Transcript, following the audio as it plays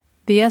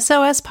The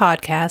SOS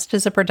podcast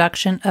is a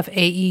production of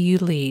AEU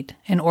Lead,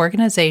 an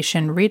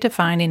organization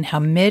redefining how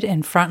mid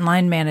and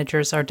frontline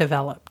managers are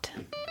developed.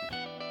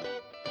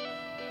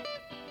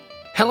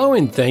 Hello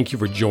and thank you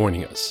for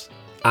joining us.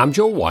 I'm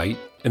Joe White,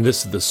 and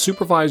this is the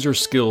Supervisor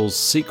Skills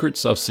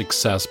Secrets of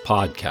Success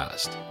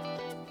podcast.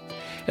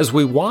 As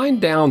we wind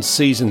down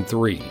Season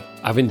 3,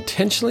 I've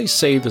intentionally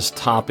saved this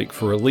topic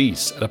for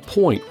release at a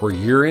point where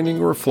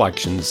year-ending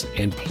reflections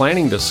and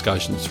planning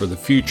discussions for the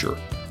future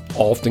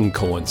often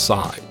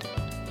coincide.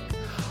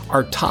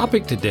 Our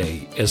topic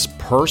today is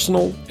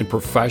personal and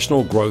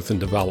professional growth and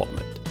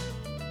development.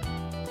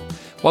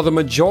 While the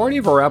majority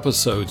of our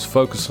episodes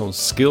focus on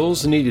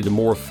skills needed to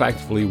more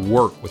effectively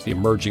work with the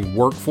emerging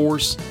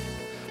workforce,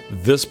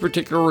 this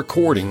particular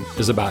recording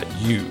is about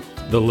you,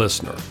 the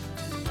listener.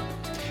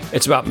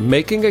 It's about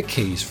making a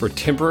case for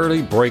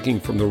temporarily breaking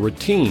from the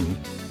routine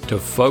to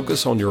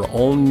focus on your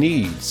own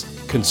needs,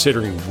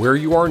 considering where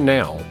you are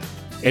now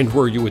and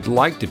where you would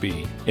like to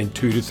be in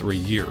 2 to 3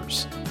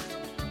 years.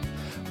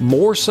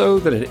 More so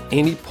than at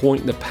any point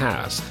in the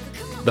past,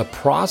 the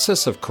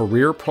process of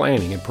career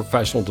planning and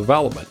professional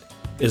development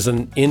is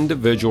an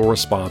individual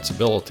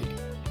responsibility.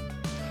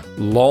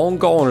 Long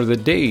gone are the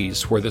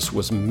days where this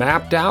was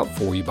mapped out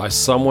for you by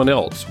someone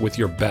else with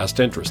your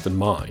best interest in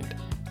mind.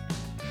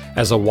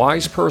 As a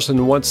wise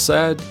person once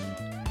said,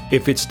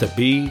 if it's to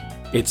be,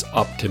 it's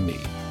up to me.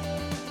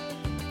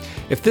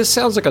 If this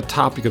sounds like a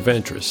topic of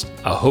interest,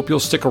 I hope you'll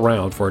stick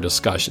around for our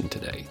discussion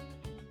today.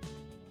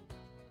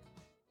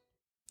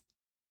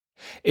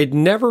 It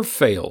never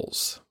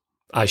fails.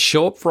 I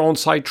show up for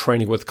on-site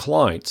training with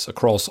clients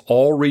across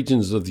all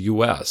regions of the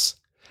U.S.,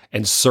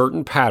 and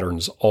certain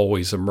patterns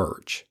always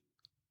emerge.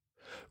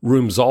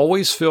 Rooms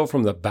always fill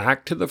from the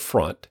back to the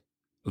front,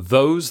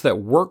 those that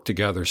work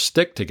together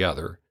stick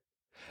together,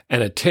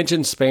 and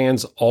attention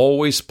spans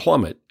always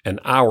plummet an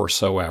hour or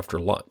so after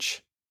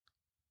lunch.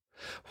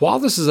 While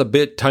this is a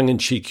bit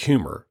tongue-in-cheek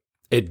humor,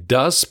 it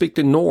does speak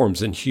to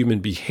norms in human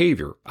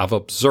behavior I've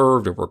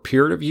observed over a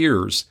period of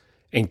years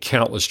and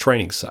countless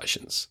training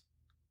sessions.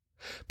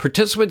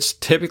 Participants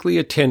typically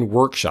attend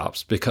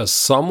workshops because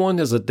someone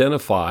has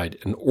identified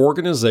an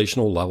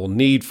organizational level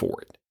need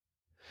for it.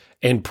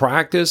 In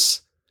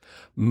practice,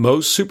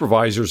 most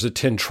supervisors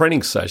attend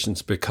training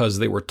sessions because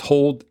they were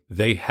told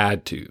they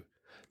had to,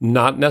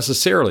 not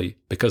necessarily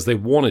because they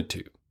wanted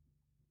to.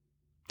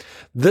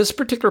 This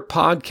particular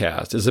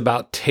podcast is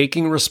about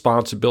taking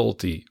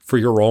responsibility for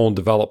your own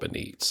development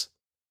needs.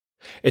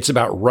 It's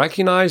about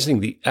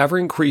recognizing the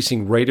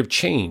ever-increasing rate of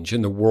change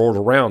in the world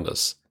around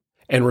us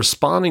and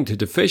responding to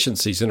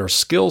deficiencies in our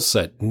skill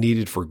set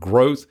needed for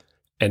growth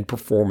and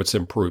performance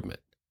improvement.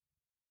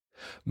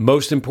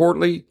 Most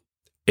importantly,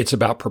 it's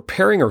about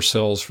preparing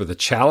ourselves for the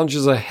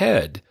challenges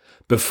ahead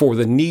before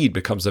the need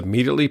becomes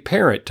immediately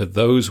apparent to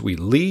those we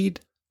lead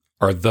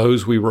or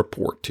those we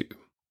report to.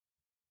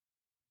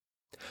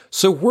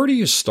 So where do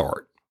you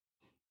start?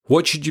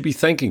 What should you be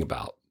thinking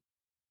about?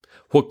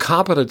 What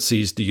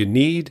competencies do you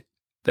need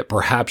that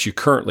perhaps you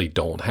currently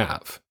don't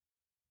have?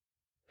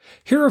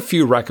 Here are a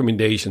few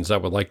recommendations I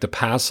would like to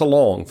pass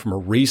along from a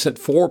recent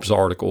Forbes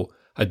article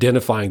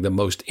identifying the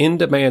most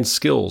in-demand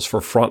skills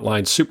for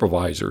frontline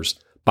supervisors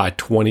by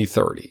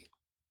 2030.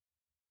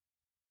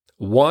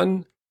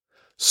 1.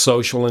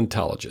 Social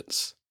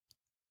intelligence.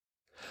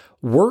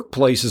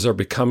 Workplaces are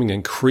becoming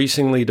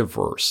increasingly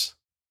diverse.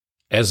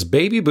 As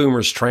baby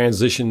boomers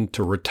transition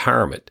to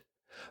retirement,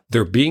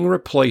 they're being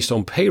replaced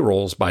on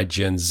payrolls by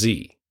Gen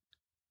Z.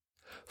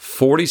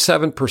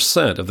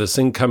 47% of this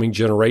incoming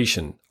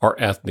generation are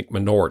ethnic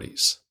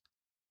minorities.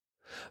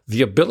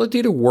 The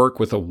ability to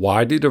work with a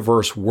widely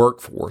diverse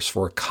workforce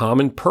for a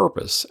common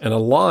purpose and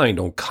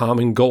aligned on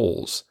common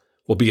goals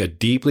will be a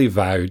deeply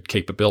valued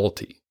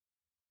capability.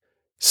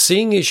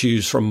 Seeing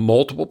issues from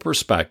multiple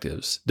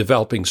perspectives,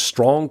 developing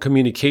strong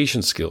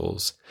communication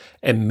skills,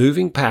 and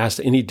moving past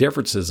any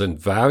differences in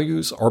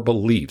values or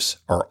beliefs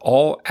are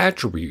all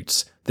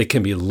attributes that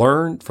can be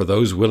learned for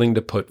those willing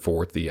to put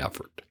forth the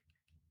effort.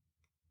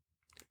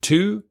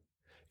 2.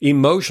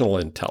 Emotional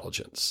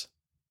intelligence.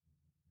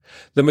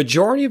 The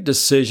majority of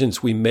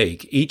decisions we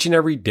make each and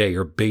every day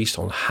are based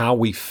on how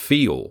we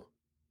feel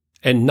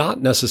and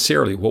not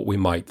necessarily what we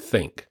might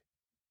think.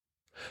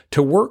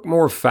 To work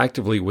more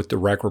effectively with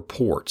direct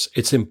reports,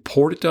 it's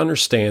important to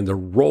understand the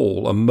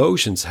role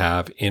emotions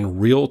have in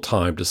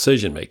real-time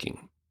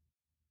decision-making.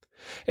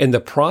 In the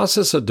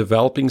process of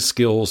developing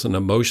skills in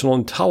emotional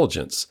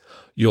intelligence,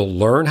 you'll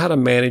learn how to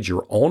manage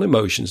your own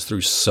emotions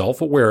through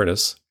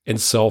self-awareness and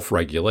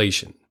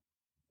self-regulation.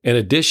 In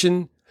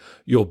addition,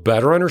 you'll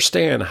better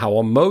understand how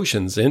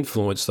emotions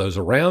influence those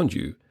around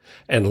you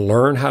and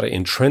learn how to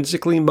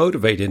intrinsically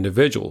motivate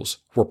individuals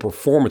where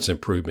performance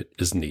improvement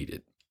is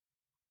needed.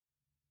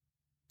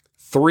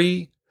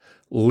 3.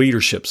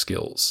 Leadership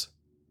skills.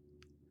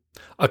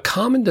 A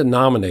common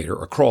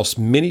denominator across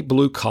many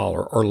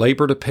blue-collar or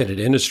labor-dependent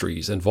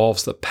industries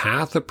involves the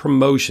path of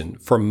promotion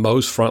for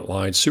most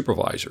frontline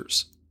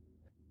supervisors.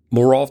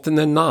 More often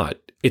than not,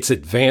 it's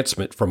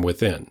advancement from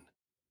within.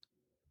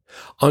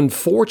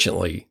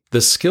 Unfortunately,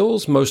 the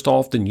skills most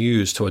often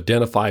used to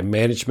identify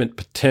management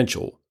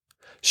potential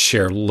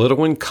share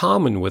little in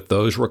common with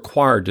those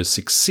required to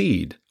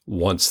succeed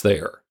once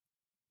there.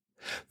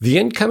 The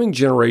incoming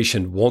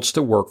generation wants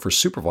to work for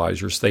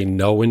supervisors they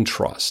know and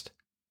trust.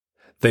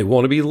 They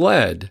want to be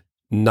led,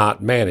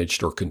 not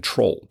managed or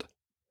controlled.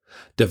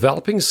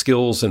 Developing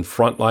skills in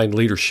frontline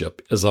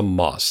leadership is a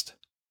must.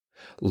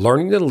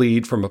 Learning to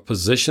lead from a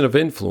position of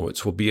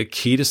influence will be a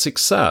key to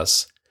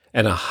success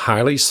and a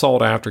highly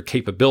sought-after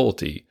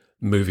capability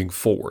moving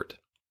forward.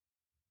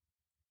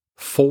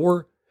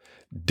 4.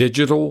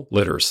 Digital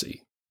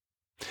literacy.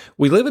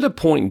 We live at a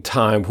point in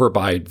time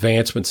whereby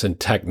advancements in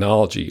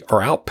technology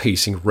are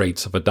outpacing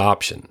rates of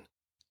adoption.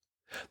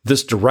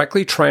 This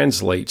directly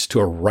translates to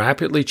a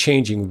rapidly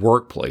changing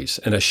workplace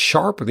and a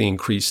sharply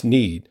increased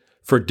need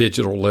for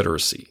digital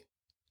literacy.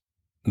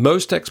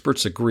 Most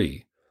experts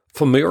agree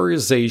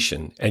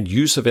familiarization and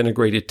use of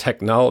integrated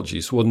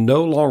technologies will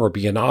no longer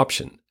be an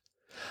option.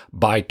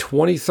 By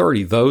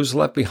 2030, those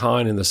left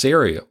behind in this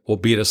area will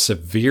be at a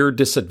severe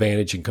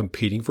disadvantage in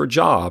competing for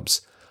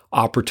jobs,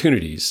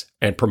 opportunities,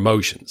 and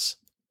promotions.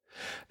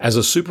 As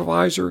a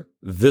supervisor,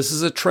 this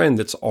is a trend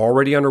that's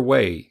already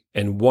underway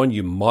and one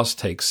you must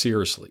take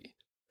seriously.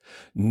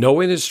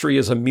 No industry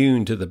is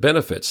immune to the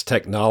benefits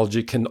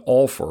technology can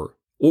offer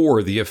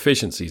or the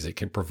efficiencies it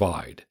can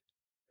provide.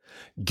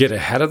 Get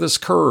ahead of this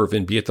curve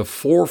and be at the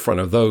forefront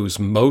of those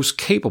most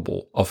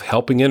capable of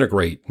helping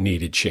integrate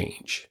needed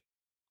change.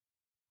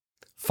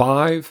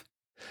 5.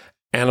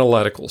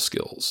 Analytical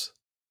skills.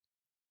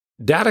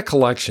 Data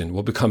collection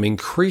will become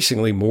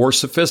increasingly more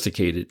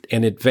sophisticated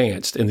and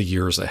advanced in the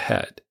years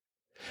ahead.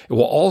 It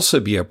will also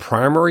be a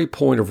primary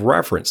point of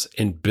reference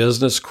in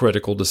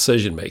business-critical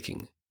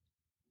decision-making.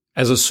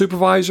 As a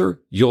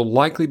supervisor, you'll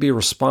likely be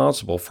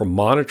responsible for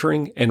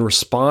monitoring and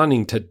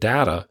responding to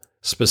data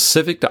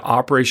specific to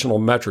operational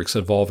metrics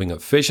involving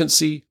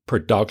efficiency,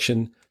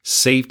 production,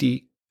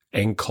 safety,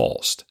 and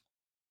cost.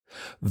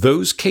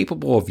 Those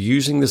capable of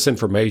using this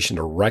information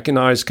to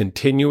recognize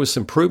continuous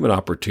improvement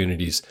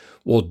opportunities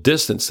will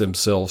distance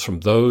themselves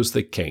from those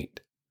that can't.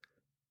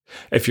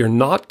 If you're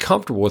not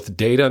comfortable with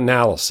data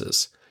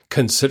analysis,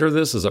 consider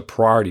this as a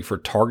priority for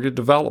targeted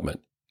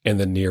development in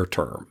the near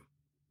term.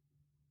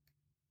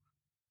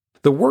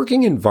 The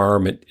working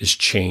environment is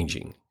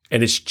changing,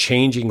 and it's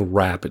changing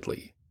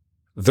rapidly.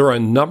 There are a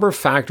number of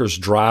factors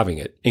driving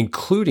it,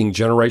 including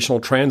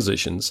generational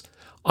transitions,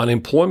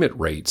 unemployment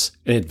rates,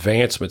 and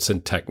advancements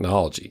in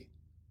technology.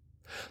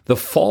 The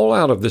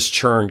fallout of this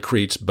churn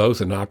creates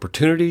both an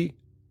opportunity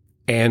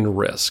and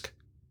risk.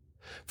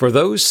 For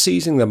those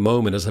seizing the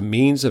moment as a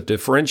means of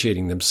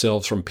differentiating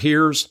themselves from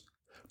peers,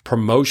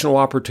 promotional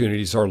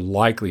opportunities are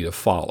likely to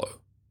follow.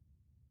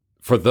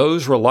 For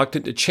those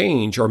reluctant to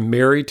change or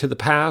married to the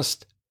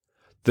past,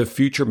 the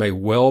future may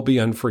well be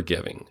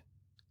unforgiving.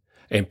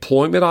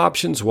 Employment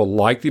options will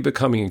likely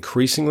become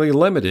increasingly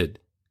limited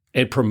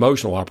and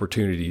promotional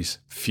opportunities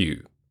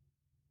few.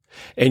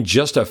 In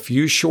just a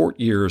few short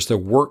years, the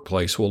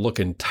workplace will look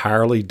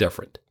entirely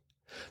different.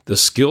 The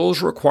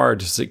skills required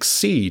to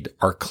succeed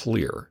are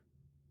clear.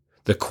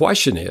 The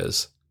question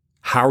is,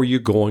 how are you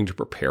going to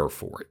prepare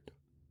for it?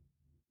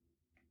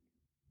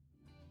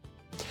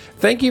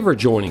 Thank you for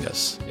joining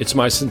us. It's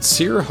my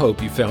sincere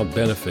hope you found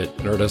benefit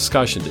in our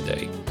discussion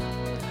today.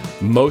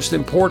 Most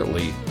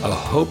importantly, I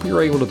hope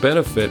you're able to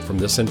benefit from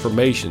this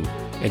information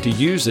and to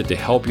use it to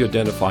help you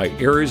identify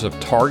areas of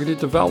targeted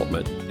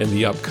development in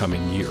the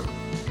upcoming year.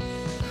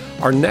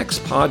 Our next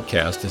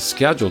podcast is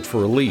scheduled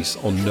for release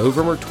on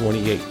November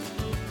 28th.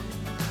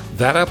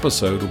 That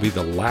episode will be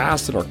the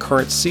last in our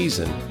current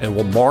season and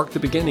will mark the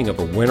beginning of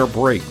a winter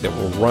break that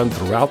will run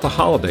throughout the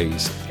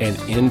holidays and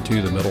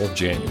into the middle of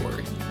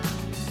January.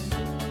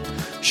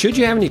 Should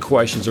you have any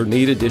questions or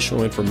need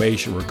additional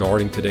information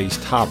regarding today's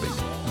topic,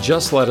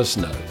 just let us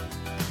know.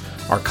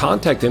 Our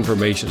contact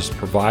information is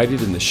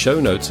provided in the show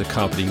notes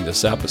accompanying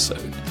this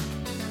episode.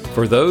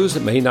 For those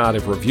that may not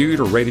have reviewed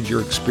or rated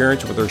your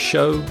experience with our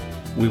show,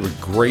 we would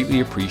greatly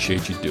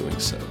appreciate you doing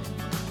so.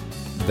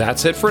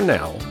 That's it for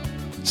now.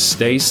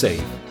 Stay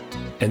safe,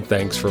 and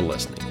thanks for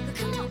listening.